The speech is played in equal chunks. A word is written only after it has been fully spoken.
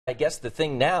I guess the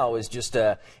thing now is just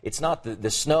it's not the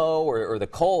snow or the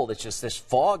cold, it's just this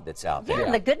fog that's out there. Yeah,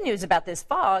 and the good news about this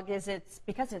fog is it's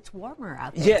because it's warmer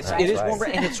out there. Yes, right? it is warmer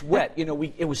and it's wet. You know,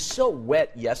 it was so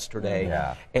wet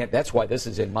yesterday, and that's why this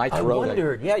is in my throat. I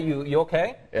wondered, yeah, you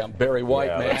okay? Yeah, I'm Barry White,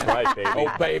 Yeah, man. that's right, baby.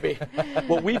 Oh, baby.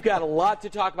 Well, we've got a lot to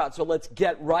talk about, so let's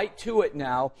get right to it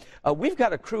now. We've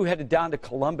got a crew headed down to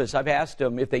Columbus. I've asked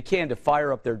them if they can to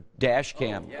fire up their dash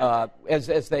cam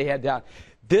as they head down.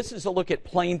 This is a look at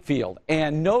Plainfield,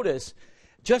 and notice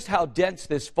just how dense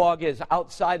this fog is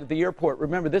outside of the airport.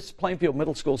 Remember, this is Plainfield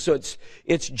Middle School, so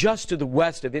it's just to the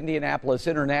west of Indianapolis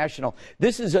International.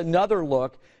 This is another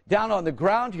look. Down on the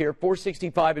ground here,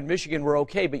 465 in Michigan, we're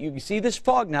okay, but you can see this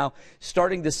fog now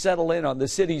starting to settle in on the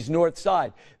city's north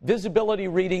side. Visibility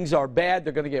readings are bad.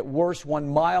 They're going to get worse. 1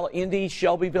 mile, Indy,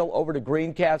 Shelbyville, over to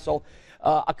Greencastle.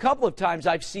 A couple of times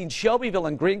I've seen Shelbyville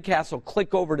and Greencastle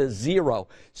click over to 0.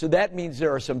 So that means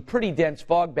there are some pretty dense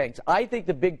fog banks. I think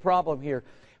the big problem here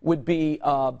would be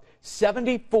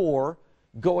 74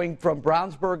 going from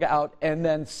Brownsburg out, and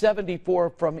then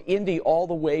 74 from Indy all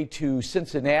the way to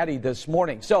Cincinnati this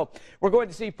morning. So we're going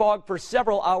to see fog for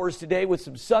several hours today with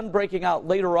some sun breaking out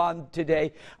later on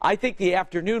today. I think the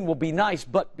afternoon will be nice,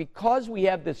 but because we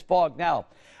have this fog now,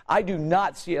 I do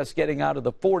not see us getting out of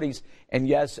the 40s. And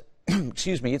yes,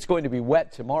 excuse me, it's going to be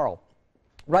wet tomorrow.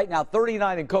 Right now,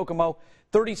 39 in Kokomo,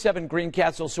 37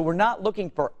 Greencastle. So we're not looking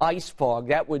for ice fog.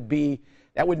 That would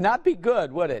not be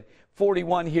good, would it?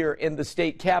 41 here in the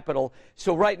state capital.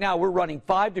 So right now we're running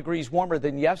 5 degrees warmer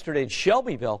than yesterday in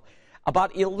Shelbyville,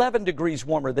 about 11 degrees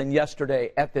warmer than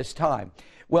yesterday at this time.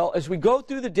 Well, as we go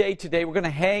through the day today, we're going to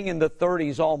hang in the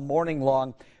 30s all morning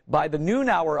long. By the noon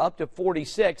hour, up to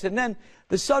 46, and then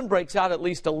the sun breaks out at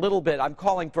least a little bit. I'm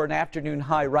calling for an afternoon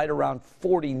high right around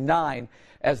 49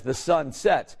 as the sun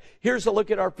sets. Here's a look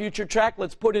at our future track.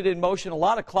 Let's put it in motion. A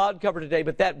lot of cloud cover today,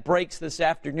 but that breaks this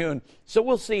afternoon. So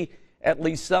we'll see at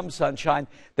least some sunshine.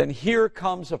 Then here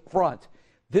comes a front.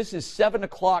 This is 7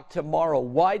 o'clock tomorrow.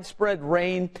 Widespread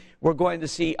rain. We're going to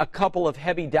see a couple of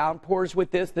heavy downpours with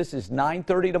this. This is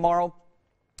 9:30 tomorrow,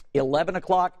 11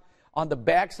 o'clock. On the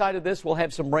backside of this, we'll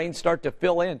have some rain start to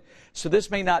fill in. So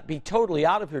this may not be totally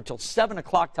out of here till 7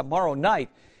 o'clock tomorrow night.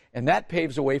 And that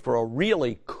paves the way for a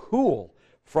really cool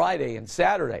Friday and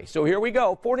Saturday. So here we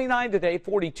go. 49 today,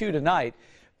 42 tonight,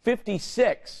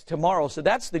 56 tomorrow. So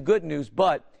that's the good news,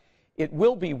 but it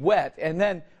will be wet. And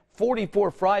then 44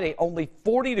 Friday, only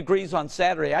 40 degrees on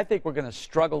Saturday. I think we're going to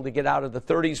struggle to get out of the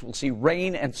 30s. We'll see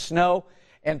rain and snow.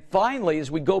 And finally,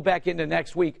 as we go back into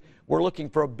next week, we're looking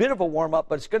for a bit of a warm-up,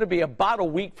 but it's going to be about a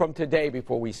week from today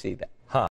before we see that.